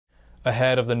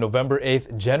Ahead of the November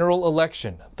 8th general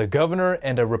election, the governor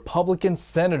and a Republican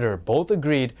senator both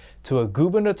agreed to a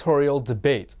gubernatorial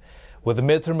debate. With the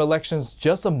midterm elections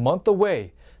just a month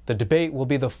away, the debate will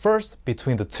be the first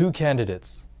between the two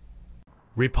candidates.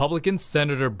 Republican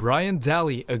Senator Brian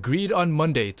Daly agreed on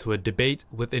Monday to a debate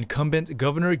with incumbent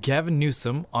Governor Gavin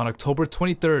Newsom on October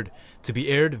 23rd to be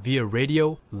aired via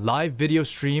radio, live video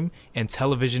stream, and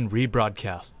television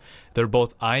rebroadcast. They're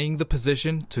both eyeing the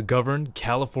position to govern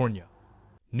California.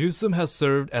 Newsom has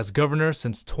served as governor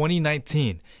since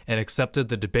 2019 and accepted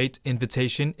the debate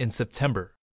invitation in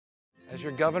September. As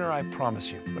your governor, I promise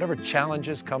you, whatever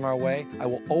challenges come our way, I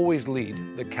will always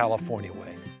lead the California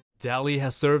way. Daly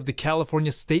has served the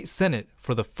California State Senate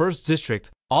for the 1st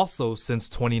District also since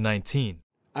 2019.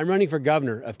 I'm running for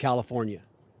governor of California.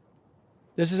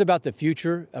 This is about the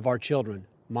future of our children,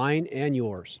 mine and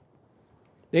yours.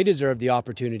 They deserve the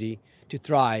opportunity to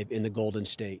thrive in the Golden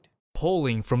State.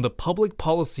 Polling from the Public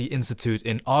Policy Institute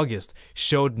in August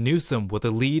showed Newsom with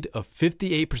a lead of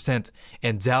 58%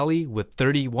 and Daly with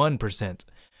 31%.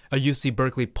 A UC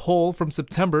Berkeley poll from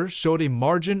September showed a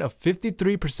margin of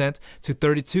 53% to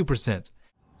 32%.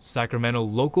 Sacramento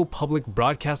local public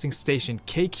broadcasting station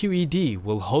KQED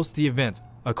will host the event.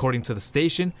 According to the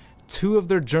station, 2 of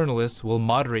their journalists will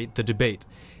moderate the debate.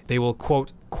 They will,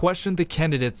 quote, question the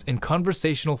candidates in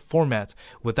conversational format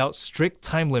without strict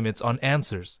time limits on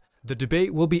answers. The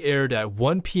debate will be aired at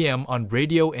 1 p.m. on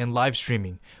radio and live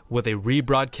streaming, with a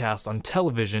rebroadcast on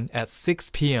television at 6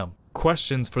 p.m.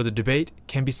 Questions for the debate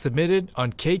can be submitted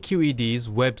on KQED's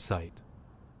website.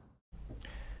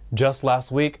 Just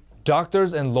last week,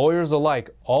 doctors and lawyers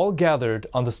alike all gathered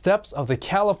on the steps of the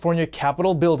California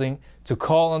Capitol building to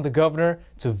call on the governor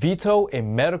to veto a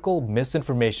medical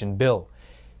misinformation bill.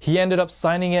 He ended up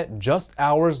signing it just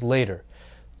hours later.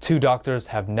 2 doctors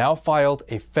have now filed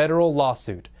a federal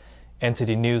lawsuit.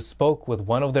 NTD News spoke with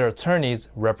one of their attorneys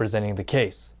representing the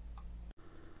case.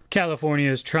 California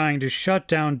is trying to shut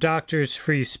down doctors'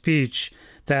 free speech.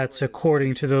 That's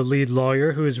according to the lead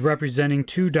lawyer who is representing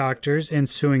 2 doctors in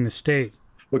suing the state.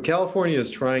 What California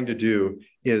is trying to do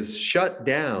is shut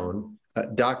down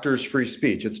doctors' free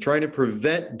speech. It's trying to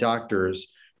prevent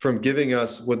doctors from giving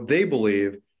us what they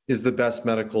believe is the best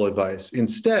medical advice.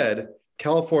 Instead,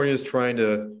 California is trying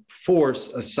to force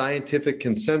a scientific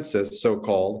consensus,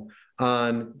 so-called,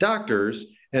 on doctors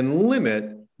and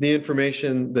limit the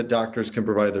information that doctors can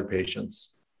provide their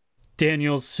patients.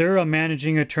 Daniel Sir, a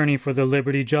managing attorney for the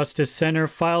Liberty Justice Center,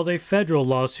 filed a federal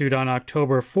lawsuit on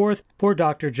October 4th for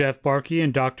Dr. Jeff Barkey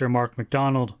and Dr. Mark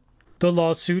McDonald. The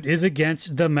lawsuit is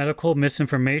against the Medical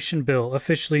Misinformation Bill,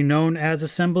 officially known as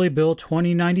Assembly Bill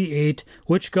 2098,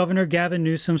 which Governor Gavin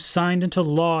Newsom signed into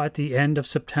law at the end of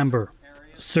September.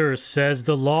 Sir says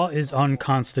the law is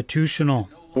unconstitutional.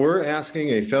 We're asking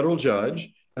a federal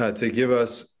judge to give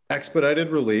us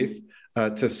expedited relief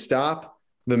to stop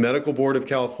the Medical Board of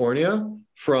California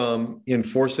from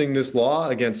enforcing this law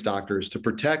against doctors, to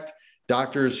protect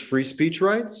doctors' free speech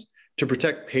rights, to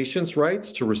protect patients'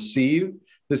 rights to receive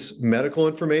this medical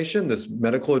information, this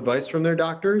medical advice from their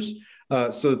doctors,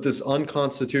 so that this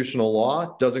unconstitutional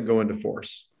law doesn't go into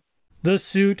force. The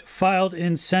suit, filed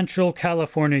in Central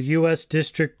California U.S.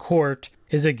 District Court,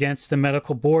 is against the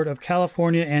Medical Board of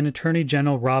California and Attorney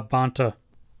General Rob Bonta.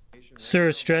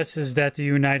 Sir stresses that the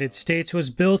United States was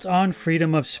built on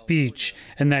freedom of speech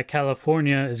and that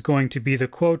California is going to be the,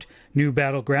 quote, new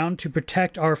battleground to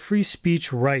protect our free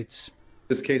speech rights.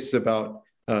 This case is about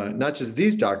not just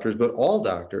these doctors, but all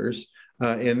doctors.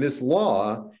 And this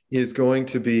law is going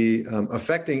to be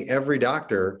affecting every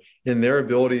doctor in their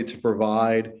ability to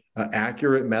provide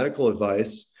accurate medical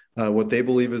advice, what they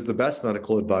believe is the best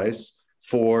medical advice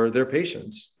for their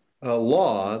patients. A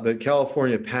law that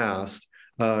California passed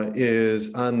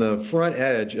is on the front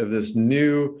edge of this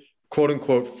new, quote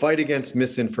unquote, fight against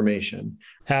misinformation.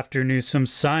 After Newsom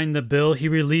signed the bill, he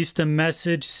released a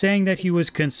message saying that he was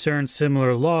concerned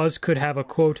similar laws could have a,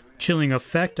 quote, chilling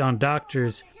effect on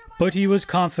doctors. But he was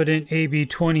confident AB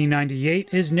 2098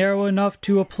 is narrow enough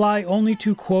to apply only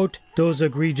to, quote, those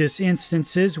egregious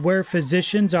instances where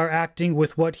physicians are acting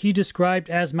with what he described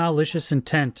as malicious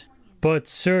intent. But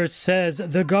Sir says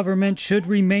the government should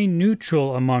remain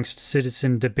neutral amongst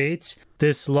citizen debates.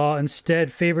 This law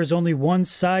instead favors only one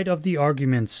side of the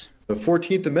arguments. The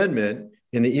 14th Amendment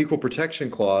in the Equal Protection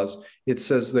Clause, it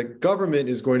says that government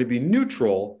is going to be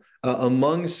neutral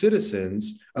among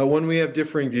citizens when we have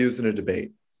differing views in a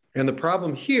debate. And the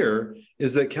problem here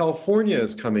is that California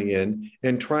is coming in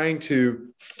and trying to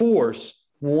force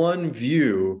one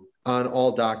view on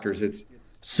all doctors.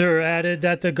 Sir added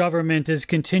that the government is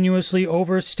continuously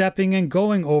overstepping and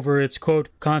going over its, quote,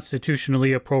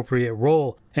 constitutionally appropriate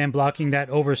role, and blocking that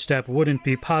overstep wouldn't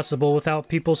be possible without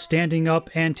people standing up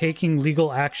and taking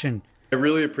legal action. I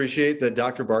really appreciate that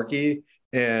Dr. Barkey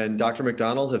and Dr.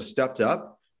 McDonald have stepped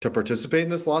up to participate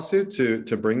in this lawsuit,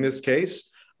 to bring this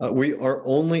case. We are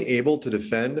only able to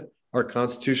defend our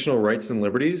constitutional rights and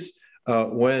liberties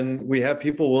when we have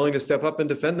people willing to step up and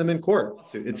defend them in court.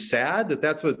 It's sad that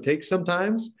that's what it takes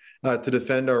sometimes to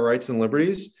defend our rights and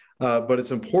liberties, but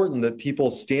it's important that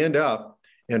people stand up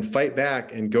and fight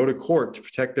back and go to court to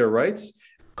protect their rights.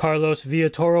 Carlos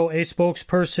Villatoro, a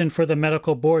spokesperson for the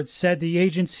medical board, said the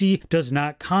agency does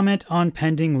not comment on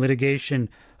pending litigation.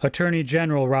 Attorney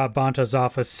General Rob Bonta's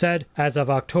office said as of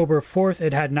October 4th,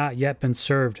 it had not yet been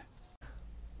served.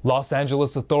 Los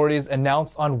Angeles authorities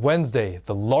announced on Wednesday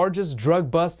the largest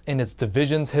drug bust in its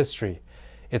division's history.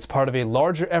 It's part of a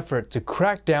larger effort to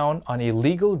crack down on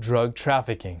illegal drug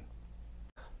trafficking.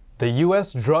 The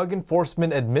U.S. Drug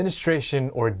Enforcement Administration,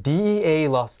 or DEA,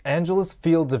 Los Angeles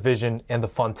Field Division and the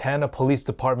Fontana Police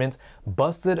Department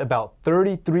busted about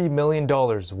 $33 million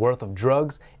worth of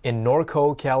drugs in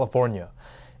Norco, California.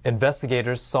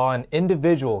 Investigators saw an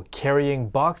individual carrying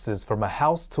boxes from a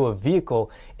house to a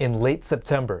vehicle in late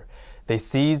September. They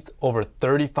seized over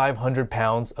 3,500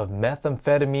 pounds of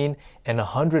methamphetamine and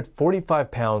 145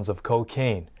 pounds of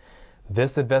cocaine.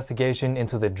 This investigation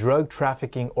into the drug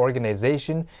trafficking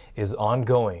organization is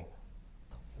ongoing.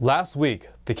 Last week,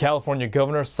 the California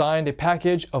governor signed a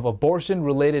package of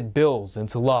abortion-related bills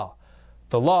into law.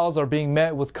 The laws are being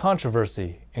met with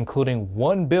controversy, including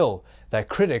one bill that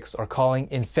critics are calling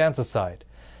infanticide.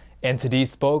 NTD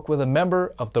spoke with a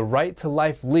member of the Right to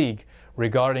Life League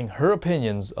regarding her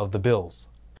opinions of the bills.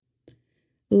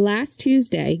 Last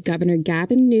Tuesday, Governor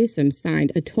Gavin Newsom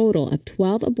signed a total of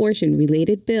 12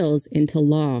 abortion-related bills into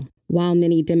law. While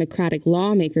many Democratic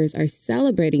lawmakers are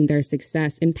celebrating their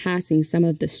success in passing some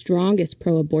of the strongest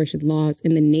pro-abortion laws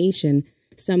in the nation,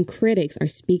 some critics are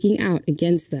speaking out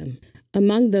against them.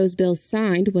 Among those bills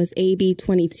signed was AB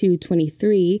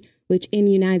 2223, which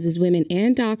immunizes women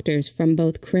and doctors from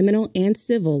both criminal and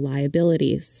civil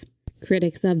liabilities.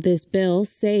 Critics of this bill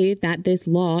say that this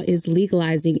law is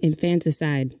legalizing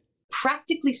infanticide.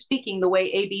 Practically speaking, the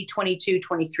way AB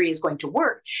 2223 is going to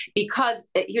work, because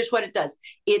here's what it does.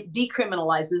 It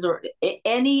decriminalizes or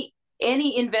any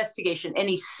investigation,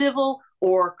 any civil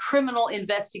or criminal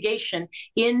investigation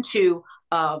into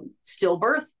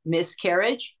stillbirth,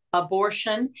 miscarriage,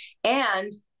 abortion,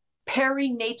 and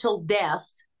perinatal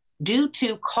death due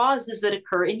to causes that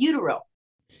occur in utero.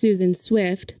 Susan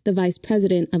Swift, the vice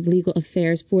president of legal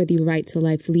affairs for the Right to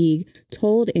Life League,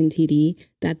 told NTD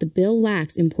that the bill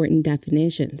lacks important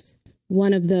definitions.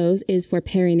 One of those is for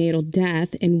perinatal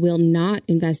death and will not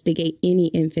investigate any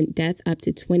infant death up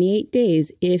to 28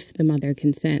 days if the mother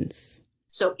consents.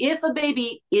 So if a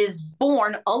baby is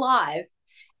born alive,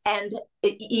 and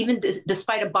even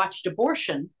despite a botched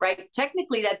abortion, right,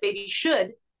 technically that baby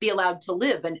should be allowed to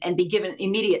live and be given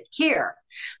immediate care.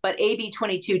 But AB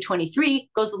 2223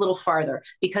 goes a little farther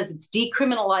because it's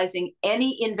decriminalizing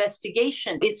any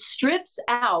investigation. It strips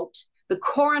out the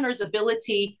coroner's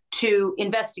ability to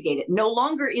investigate it. No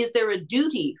longer is there a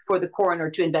duty for the coroner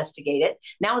to investigate it.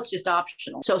 Now it's just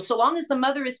optional. So long as the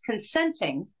mother is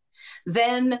consenting,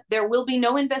 then there will be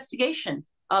no investigation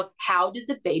of how did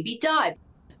the baby die.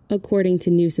 According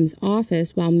to Newsom's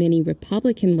office, while many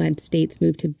Republican-led states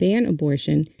move to ban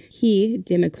abortion, he,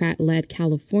 Democrat-led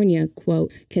California,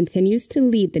 quote, continues to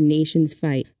lead the nation's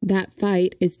fight. That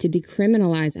fight is to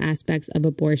decriminalize aspects of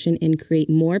abortion and create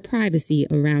more privacy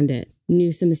around it.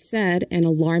 Newsom said an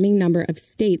alarming number of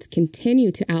states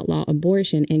continue to outlaw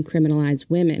abortion and criminalize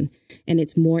women, and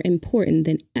it's more important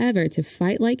than ever to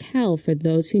fight like hell for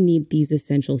those who need these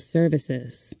essential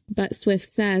services. But Swift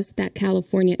says that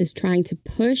California is trying to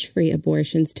push free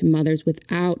abortions to mothers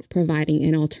without providing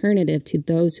an alternative to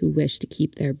those who wish to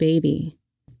keep their baby.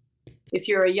 If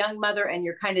you're a young mother and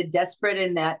you're kind of desperate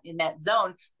in that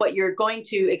zone, what you're going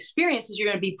to experience is you're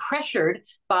going to be pressured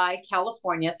by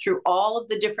California through all of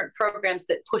the different programs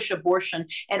that push abortion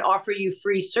and offer you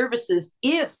free services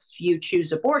if you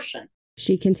choose abortion.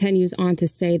 She continues on to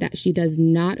say that she does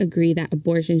not agree that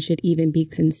abortion should even be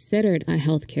considered a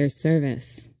healthcare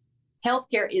service.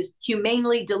 Healthcare is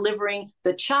humanely delivering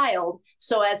the child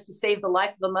so as to save the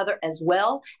life of the mother as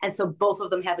well. And so both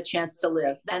of them have a chance to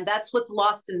live. And that's what's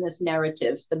lost in this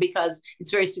narrative, because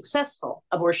it's very successful.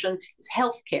 Abortion is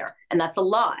healthcare, and that's a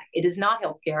lie. It is not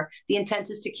healthcare. The intent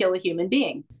is to kill a human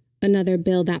being. Another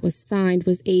bill that was signed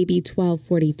was AB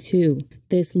 1242.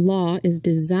 This law is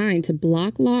designed to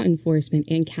block law enforcement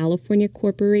and California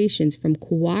corporations from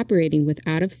cooperating with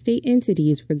out-of-state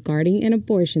entities regarding an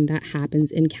abortion that happens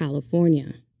in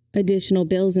California. Additional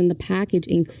bills in the package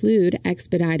include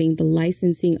expediting the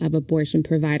licensing of abortion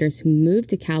providers who move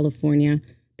to California,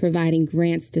 providing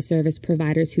grants to service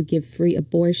providers who give free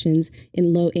abortions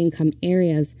in low-income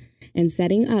areas, and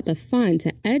setting up a fund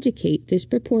to educate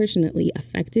disproportionately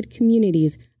affected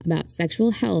communities about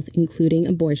sexual health, including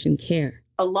abortion care.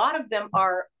 A lot of them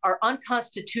are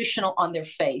unconstitutional on their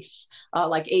face,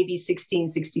 like AB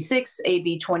 1666,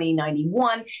 AB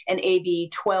 2091, and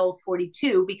AB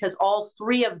 1242, because all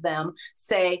three of them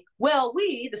say, well,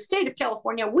 we, the state of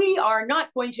California, we are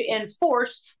not going to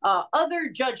enforce other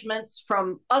judgments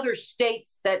from other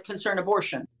states that concern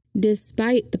abortion.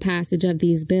 Despite the passage of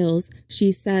these bills,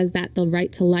 she says that the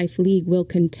Right to Life League will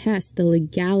contest the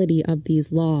legality of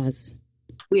these laws.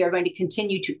 We are going to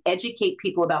continue to educate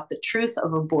people about the truth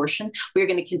of abortion. We are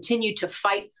going to continue to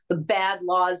fight the bad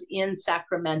laws in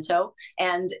Sacramento.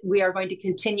 And we are going to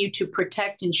continue to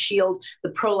protect and shield the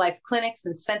pro-life clinics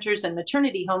and centers and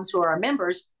maternity homes who are our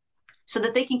members so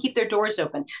that they can keep their doors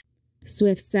open.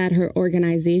 Swift said her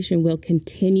organization will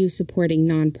continue supporting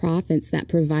nonprofits that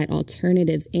provide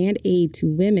alternatives and aid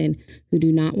to women who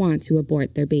do not want to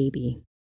abort their baby.